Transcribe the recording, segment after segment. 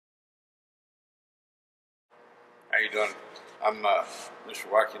How you doing? I'm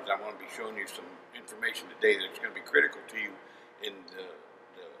Mr. Watkins. I want to be showing you some information today that's going to be critical to you in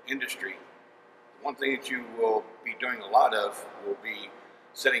the industry. One thing that you will be doing a lot of will be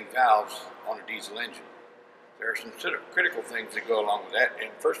setting valves on a diesel engine. There are some sort of critical things that go along with that. And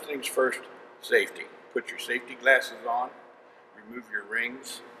first things first, safety. Put your safety glasses on, remove your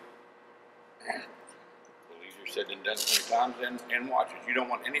rings, and easier said than done sometimes, and watches. You don't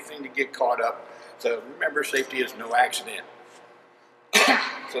want anything to get caught up. So remember, safety is no accident.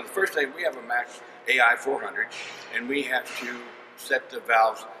 So the first thing, we have a Mac AI 400, and we have to set the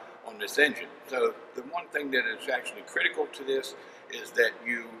valves on this engine. So the one thing that is actually critical to this is that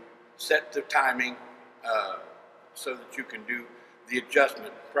you set the timing so that you can do the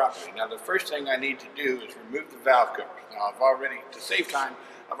adjustment properly. Now the first thing I need to do is remove the valve covers. Now to save time,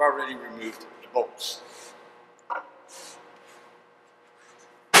 I've already removed the bolts.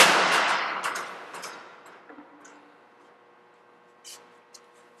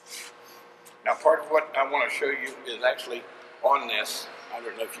 Now part of what I want to show you is actually on this. I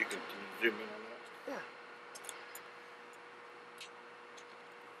don't know if you can zoom in on that. Yeah.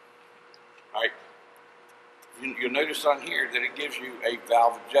 All right. You'll notice on here that it gives you a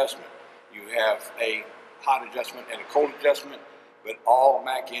valve adjustment. You have a hot adjustment and a cold adjustment, but all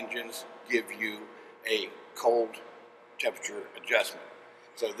Mac engines give you a cold temperature adjustment.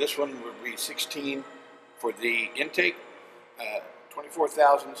 So this one would be 16 for the intake, 24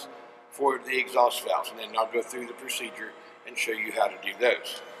 thousandths for the exhaust valves, and then I'll go through the procedure and show you how to do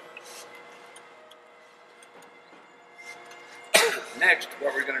those. Next,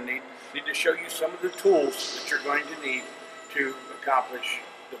 what we're going to need to show you some of the tools that you're going to need to accomplish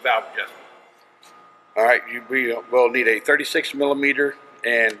the valve adjustment. All right, we will need a 36 millimeter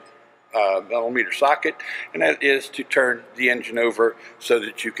and millimeter socket, and that is to turn the engine over so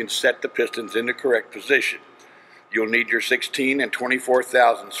that you can set the pistons in the correct position. You'll need your 16 and 24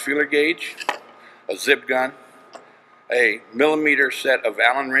 thousandths feeler gauge, a zip gun, a millimeter set of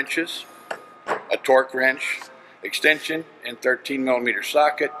Allen wrenches, a torque wrench, extension and 13 millimeter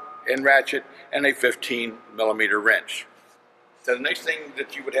socket and ratchet, and a 15 millimeter wrench. So the next thing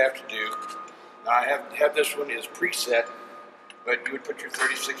that you would have to do, now I have this one is preset, but you would put your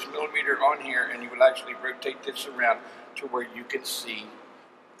 36 millimeter on here and you would actually rotate this around to where you can see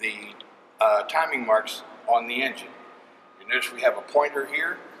the timing marks on the engine. You notice we have a pointer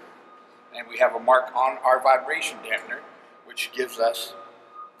here, and we have a mark on our vibration dampener, which gives us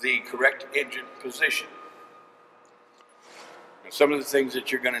the correct engine position. And some of the things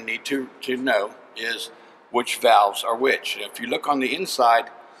that you're going to need to know is which valves are which. If you look on the inside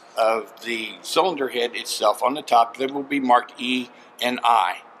of the cylinder head itself, on the top, they will be marked E and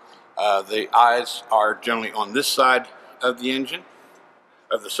I. The I's are generally on this side of the engine,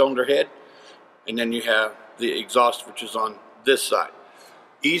 of the cylinder head, and then you have the exhaust, which is on this side.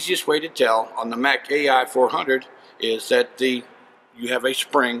 Easiest way to tell on the Mac AI 400 is that you have a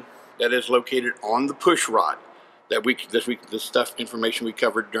spring that is located on the push rod. This information we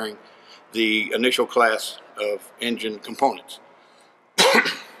covered during the initial class of engine components.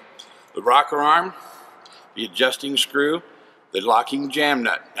 The rocker arm, the adjusting screw, the locking jam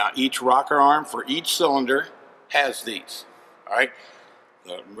nut. Now each rocker arm for each cylinder has these. All right.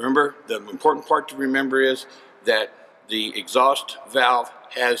 Remember, the important part to remember is that the exhaust valve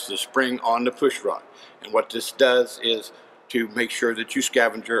has the spring on the push rod. And what this does is to make sure that you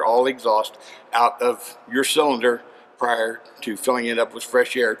scavenger all exhaust out of your cylinder prior to filling it up with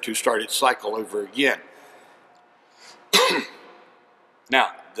fresh air to start its cycle over again.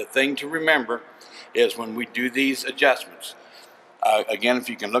 Now, the thing to remember is when we do these adjustments, again, if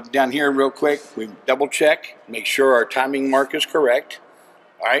you can look down here real quick, we double check, make sure our timing mark is correct.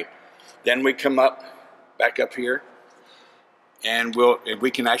 All right, then we come back up here, and we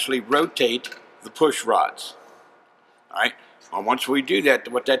can actually rotate the push rods. All right, well, once we do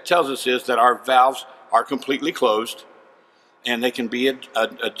that, what that tells us is that our valves are completely closed, and they can be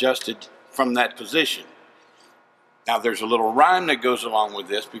adjusted from that position. Now, there's a little rhyme that goes along with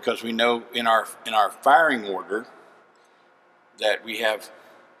this, because we know in our firing order that we have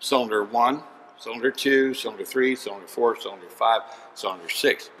cylinder 1, cylinder 2, cylinder 3, cylinder 4, cylinder 5, cylinder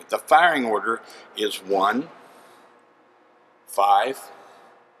 6. But the firing order is 1, 5,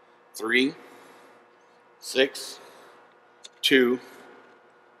 3, 6, 2,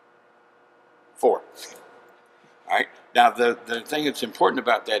 4. All right. Now the thing that's important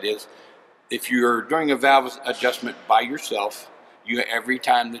about that is if you're doing a valve adjustment by yourself, every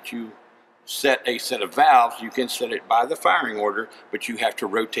time that you set a set of valves, you can set it by the firing order, but you have to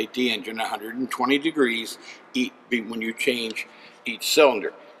rotate the engine 120 degrees when you change each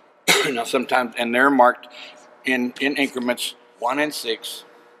cylinder. Now sometimes, and they're marked in increments 1 and 6,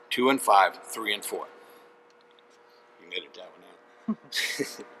 2 and 5, 3 and 4. You can edit that one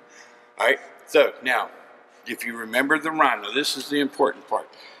out. All right, so now, if you remember the rhyme, now this is the important part.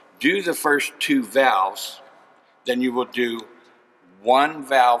 Do the first 2 valves, then you will do 1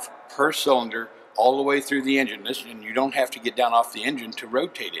 valve per cylinder all the way through the engine. And you don't have to get down off the engine to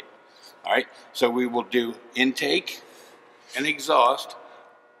rotate it. All right, so we will do intake and exhaust.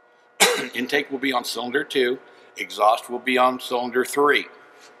 Intake will be on cylinder 2, exhaust will be on cylinder 3.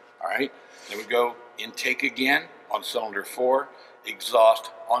 All right, then we go intake again on cylinder 4,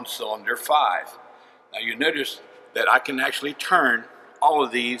 exhaust on cylinder 5. Now you notice that I can actually turn all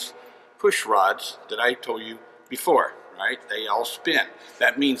of these push rods that I told you before, right? They all spin.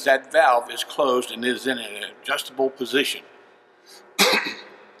 That means that valve is closed and is in an adjustable position.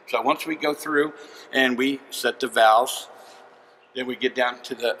 So once we go through and we set the valves, then we get down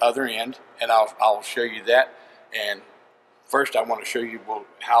to the other end, and I'll show you that. And first I want to show you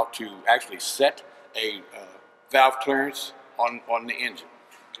how to actually set a valve clearance on the engine.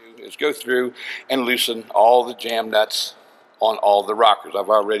 Is go through and loosen all the jam nuts on all the rockers. I've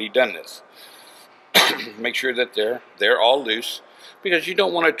already done this. Make sure that they're all loose, because you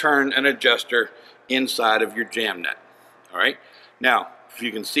don't want to turn an adjuster inside of your jam nut. All right. Now, if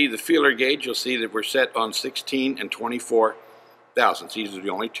you can see the feeler gauge, you'll see that we're set on 16 and 24 thousandths. These are the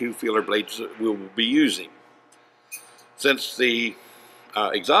only 2 feeler blades that we will be using. Since the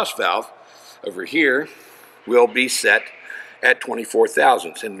exhaust valve over here will be set at 24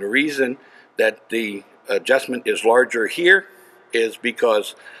 thousandths, and the reason that the adjustment is larger here is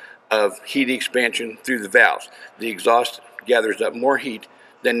because of heat expansion through the valves. The exhaust gathers up more heat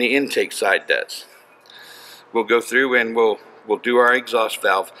than the intake side does. We'll go through and we'll do our exhaust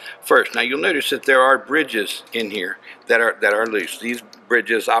valve first. Now you'll notice that there are bridges in here that are loose. These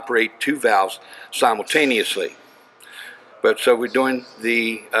bridges operate 2 valves simultaneously. But so we're doing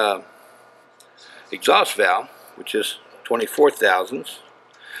the exhaust valve, which is 24 thousandths.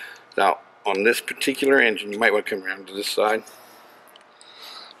 Now on this particular engine, you might want to come around to this side.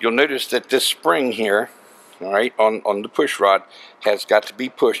 You'll notice that this spring here, all right, on the push rod has got to be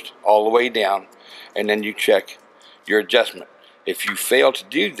pushed all the way down, and then you check your adjustment. If you fail to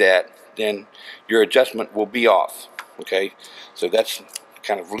do that, then your adjustment will be off. Okay, so that's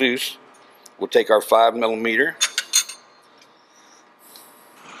kind of loose. We'll take our 5mm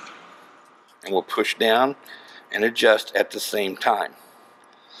and we'll push down and adjust at the same time.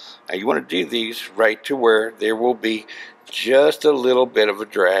 Now you want to do these right to where there will be just a little bit of a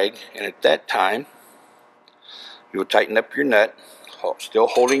drag, and at that time you'll tighten up your nut, still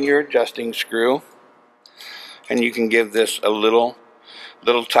holding your adjusting screw, and you can give this a little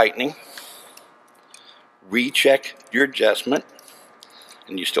tightening. Recheck your adjustment,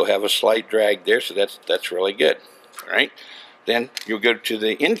 and you still have a slight drag there, so that's really good. All right, then you'll go to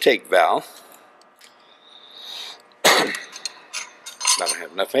the intake valve. I don't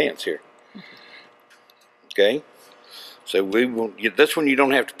have enough hands here. Okay, so we will. This one you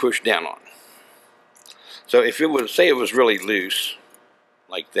don't have to push down on. So if it was, say it was really loose,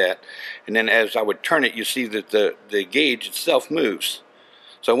 like that, and then as I would turn it, you see that the gauge itself moves.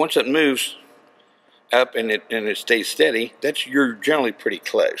 So once it moves up and it stays steady, you're generally pretty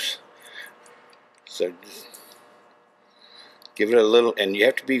close. So just give it a little, and you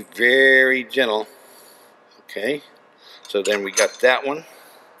have to be very gentle. Okay, so then we got that one,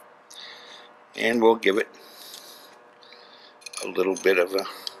 and we'll give it a little bit of a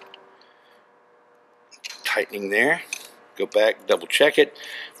tightening there. Go back, double check it.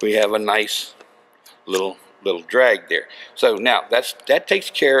 We have a nice little drag there. So now that takes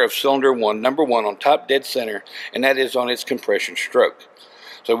care of cylinder 1, number 1 on top dead center, and that is on its compression stroke.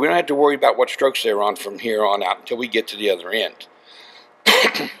 So we don't have to worry about what strokes they're on from here on out until we get to the other end.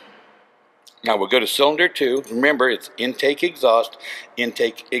 Now we'll go to cylinder 2. Remember, it's intake, exhaust,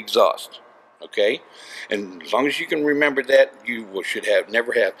 intake, exhaust. Okay, and as long as you can remember that, you should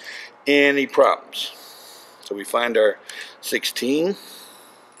never have any problems. So we find our 16.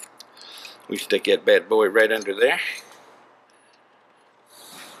 We stick that bad boy right under there.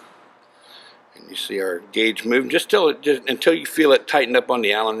 And you see our gauge move just until you feel it tighten up on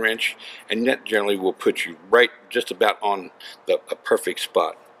the Allen wrench, and that generally will put you right just about on a perfect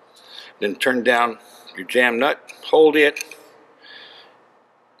spot. Then turn down your jam nut, hold it,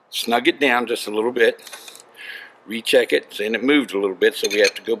 snug it down just a little bit, recheck it, and it moved a little bit, so we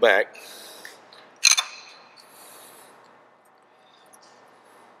have to go back.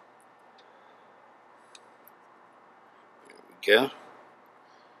 There we go.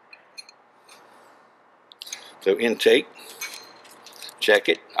 So intake, check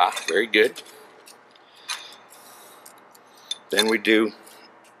it, very good. Then we do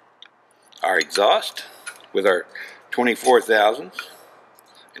our exhaust with our 24 thousandths,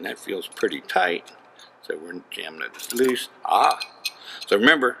 and that feels pretty tight. So we're jamming it loose. So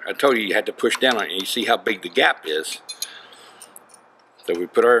remember, I told you had to push down on it. You see how big the gap is. So we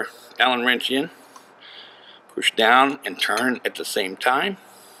put our Allen wrench in, push down and turn at the same time.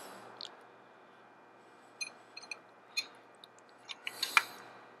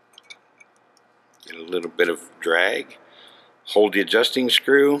 Get a little bit of drag. Hold the adjusting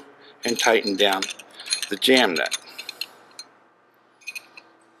screw and tighten down the jam nut.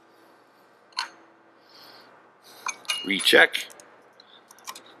 Recheck.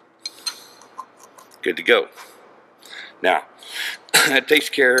 Good to go. Now, that takes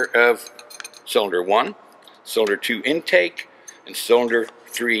care of cylinder 1, cylinder 2 intake, and cylinder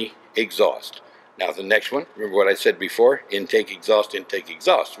 3 exhaust. Now the next one, remember what I said before, intake, exhaust, intake,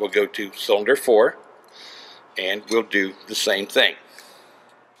 exhaust. We'll go to cylinder 4, and we'll do the same thing.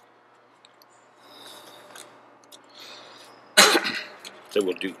 So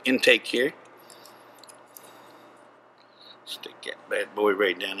we'll do intake here. Stick that bad boy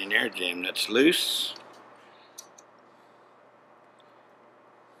right down in there, jam nuts loose.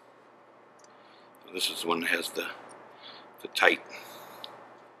 This is the one that has the tight.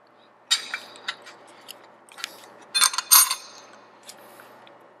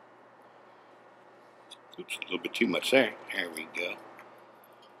 Oops, a little bit too much there. There we go.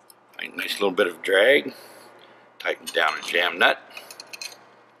 Right, nice little bit of drag. Tighten down a jam nut.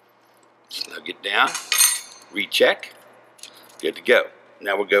 Snug it down. Recheck. Good to go.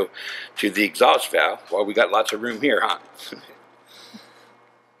 Now we'll go to the exhaust valve. Well, we got lots of room here, huh?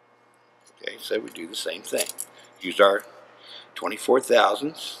 Okay, so we do the same thing. Use our 24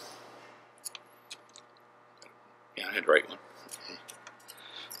 thousandths. Yeah, I had the right one.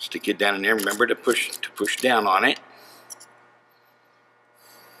 Stick it down in there. Remember to push down on it.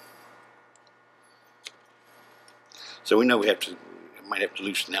 So we know we might have to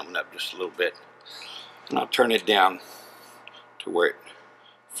loosen that one up just a little bit. And I'll turn it down to where it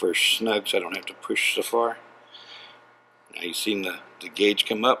first snugs so I don't have to push so far. Now you've seen the gauge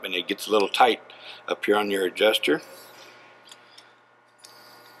come up and it gets a little tight up here on your adjuster. A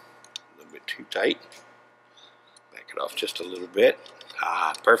little bit too tight. Back it off just a little bit.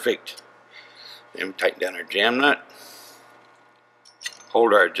 Perfect. Then we tighten down our jam nut.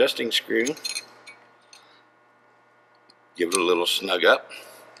 Hold our adjusting screw. Give it a little snug up.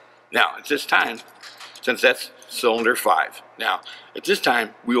 Now at this time, since that's cylinder 5, now at this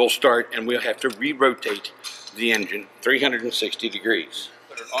time we will start and we'll have to re-rotate the engine 360 degrees.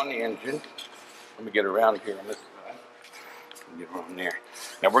 Put it on the engine. Let me get around here on this side. Get on there.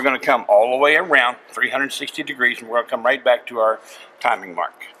 Now we're going to come all the way around 360 degrees and we're going to come right back to our timing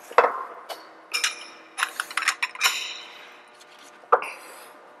mark.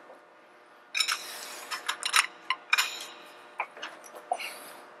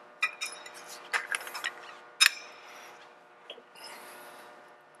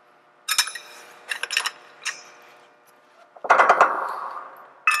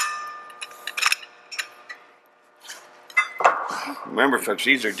 Remember folks,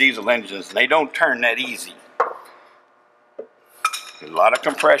 these are diesel engines and they don't turn that easy. There's a lot of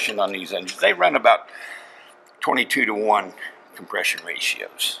compression on these engines. They run about 22-to-1 compression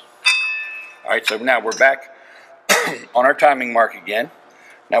ratios. Alright, so now we're back on our timing mark again.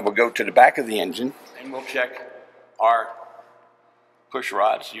 Now we'll go to the back of the engine and we'll check our push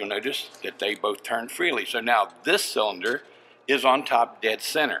rods. You'll notice that they both turn freely. So now this cylinder is on top dead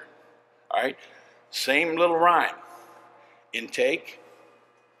center. Alright, same little rhyme. Intake,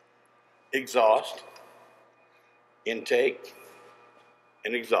 exhaust, intake,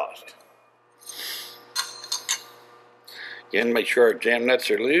 and exhaust. Again, make sure our jam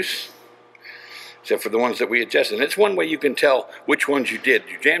nuts are loose, except for the ones that we adjusted. And it's one way you can tell which ones you did.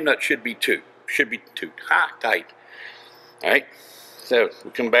 Your jam nut should be tight. All right, so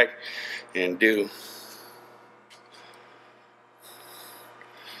we come back and do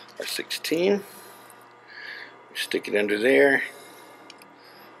our 16. Stick it under there.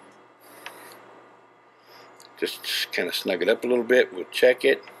 Just kind of snug it up a little bit. We'll check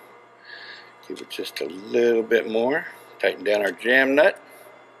it. Give it just a little bit more. Tighten down our jam nut.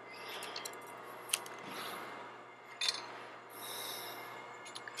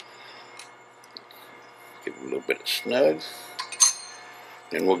 Give it a little bit of snug.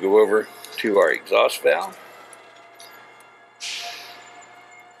 Then we'll go over to our exhaust valve.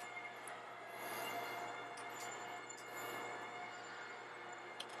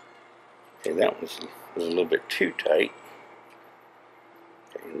 Okay, that was a little bit too tight.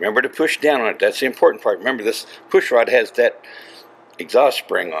 Remember to push down on it. That's the important part. Remember, this push rod has that exhaust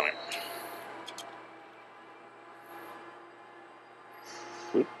spring on it.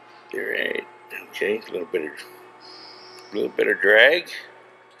 Oop, right. Okay, a little bit of drag.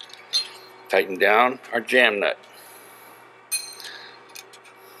 Tighten down our jam nut.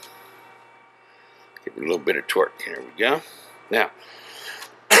 Give it a little bit of torque. Here we go. Now,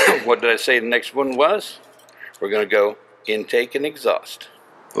 what did I say the next one was? We're going to go intake and exhaust.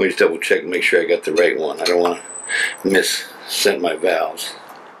 Let me just double check and make sure I got the right one. I don't want to miss-scent my valves.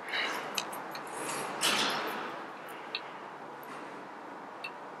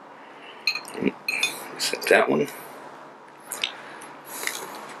 Set that one.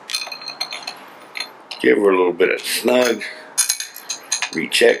 Give her a little bit of snug.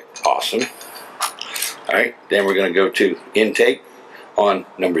 Recheck. Awesome. Alright, then we're going to go to intake on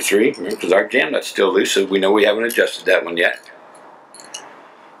number 3. Remember, because our jam nut's still loose, so we know we haven't adjusted that one yet.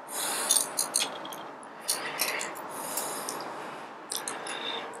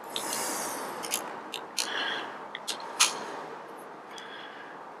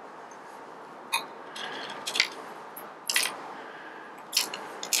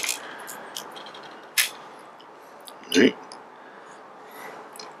 Alright.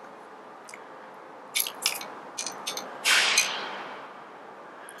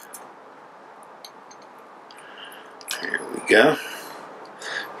 There we go.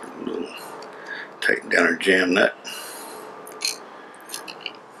 Tighten down our jam nut.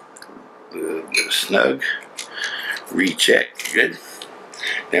 A little bit of snug. Recheck. Good.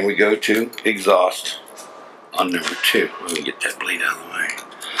 Then we go to exhaust on number 2. Let me get that blade out of the way.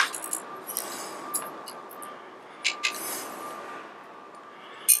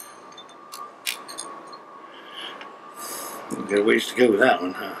 We got a ways to go with that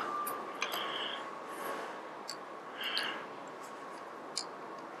one, huh?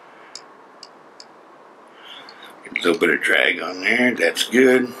 Get a little bit of drag on there. That's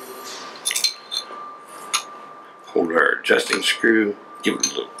good. Hold our adjusting screw. Give it a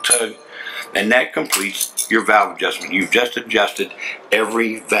little tug. And that completes your valve adjustment. You've just adjusted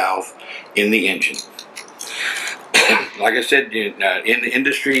every valve in the engine. Like I said, in the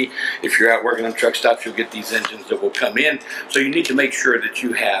industry, if you're out working on truck stops, you'll get these engines that will come in. So you need to make sure that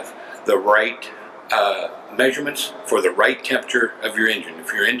you have the right measurements for the right temperature of your engine.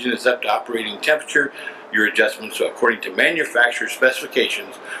 If your engine is up to operating temperature, your adjustments, according to manufacturer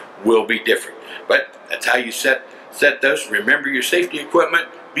specifications, will be different. But that's how you set those. Remember your safety equipment,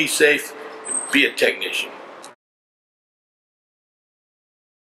 be safe, be a technician.